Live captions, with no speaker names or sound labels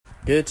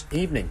Good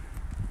evening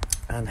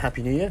and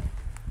Happy New Year.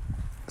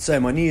 So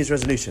my New Year's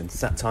resolution,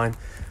 it's that time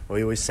where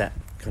we always set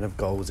kind of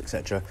goals,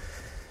 etc.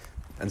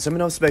 And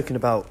something I've spoken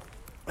about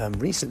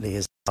recently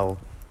is how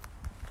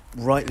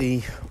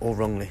rightly or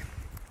wrongly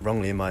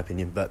in my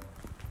opinion, but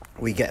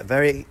we get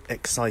very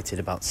excited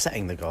about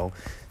setting the goal,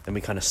 then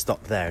we kind of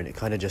stop there and it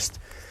kind of just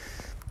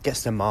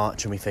gets to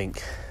March and we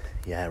think,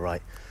 yeah,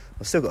 right,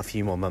 I've still got a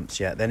few more months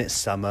yet. Then it's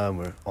summer and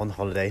we're on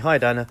holiday. Hi,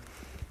 Dana.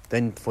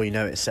 Then before you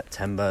know it, it's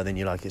September. Then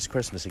you're like, it's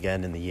Christmas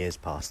again and the year's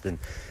passed and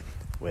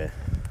we're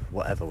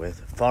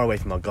far away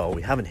from our goal.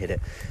 We haven't hit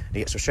it. And it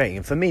gets frustrating.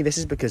 And for me, this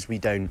is because we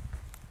don't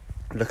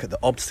look at the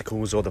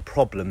obstacles or the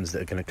problems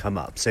that are going to come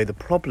up. So the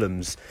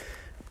problems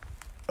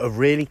are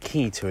really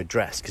key to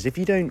address, because if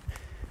you don't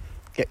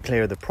get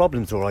clear of the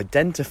problems or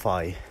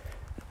identify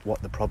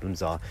what the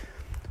problems are,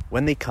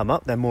 when they come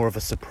up, they're more of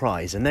a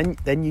surprise. And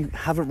then you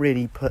haven't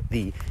really put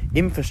the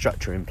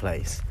infrastructure in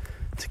place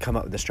to come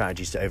up with the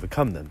strategies to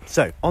overcome them.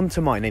 So on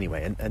to mine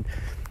anyway, and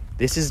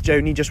this is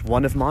only just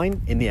one of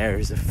mine in the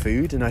areas of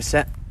food, and I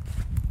set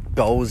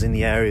goals in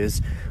the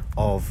areas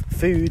of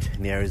food,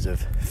 in the areas of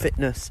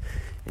fitness,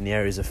 in the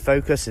areas of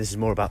focus. This is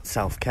more about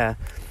self-care,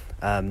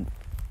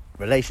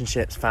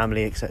 relationships,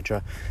 family,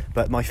 etc.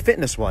 But my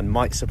fitness one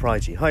might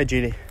surprise you. Hi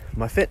Julie.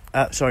 My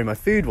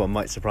food one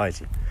might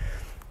surprise you.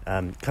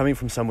 Coming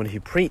from someone who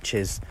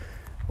preaches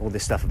all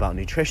this stuff about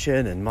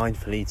nutrition and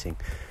mindful eating.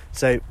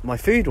 So my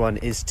food one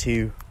is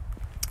to,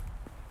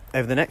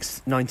 over the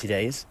next 90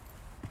 days,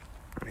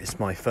 it's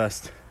my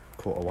first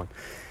quarter one,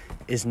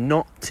 is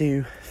not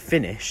to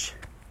finish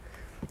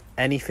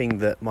anything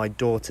that my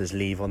daughters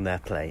leave on their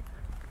plate.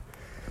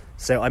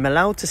 So I'm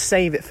allowed to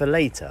save it for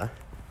later,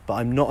 but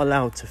I'm not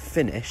allowed to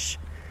finish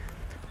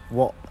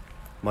what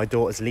my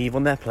daughters leave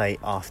on their plate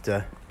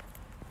after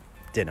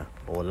dinner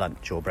or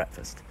lunch or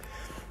breakfast.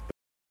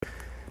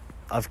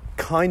 I've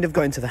kind of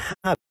got into the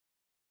habit,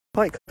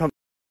 quite comfortable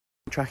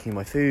tracking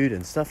my food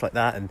and stuff like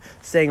that and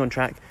staying on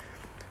track,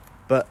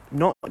 but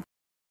not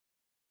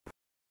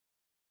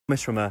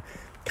from a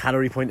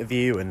calorie point of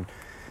view,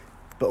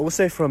 but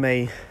also from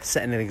a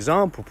setting an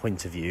example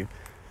point of view.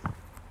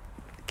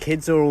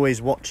 Kids are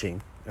always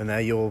watching and they're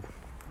your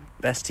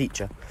best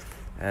teacher,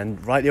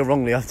 and rightly or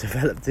wrongly I've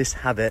developed this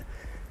habit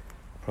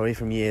probably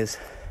from years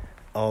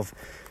of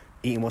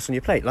eating what's on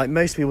your plate. Like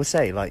most people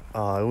say, like,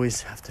 oh, I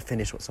always have to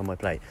finish what's on my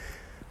plate,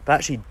 but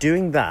actually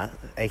doing that,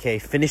 aka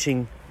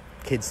finishing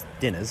kids'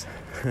 dinners,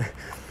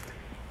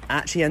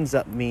 actually ends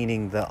up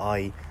meaning that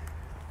I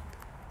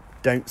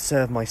don't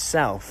serve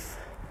myself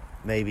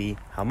maybe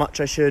how much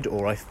I should,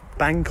 or I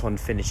bank on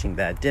finishing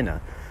their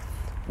dinner,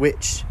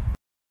 which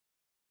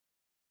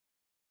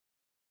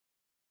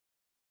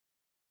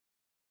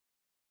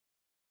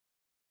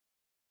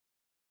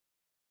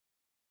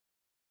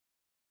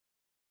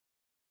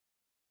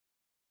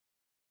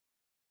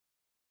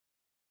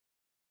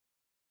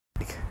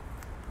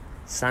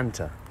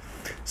Santa.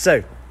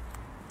 So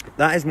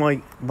that is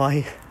my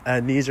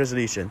New Year's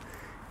resolution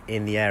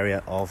in the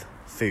area of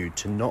food,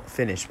 to not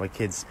finish my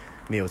kids'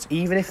 meals,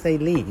 even if they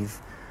leave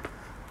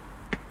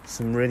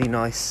some really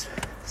nice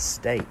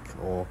steak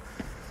or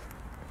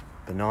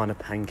banana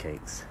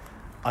pancakes.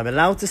 I'm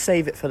allowed to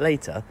save it for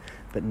later,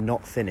 but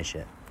not finish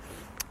it.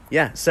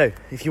 Yeah, so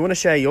if you want to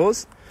share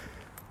yours,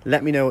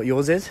 let me know what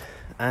yours is,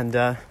 and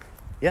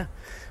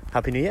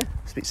Happy New Year.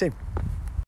 Speak soon.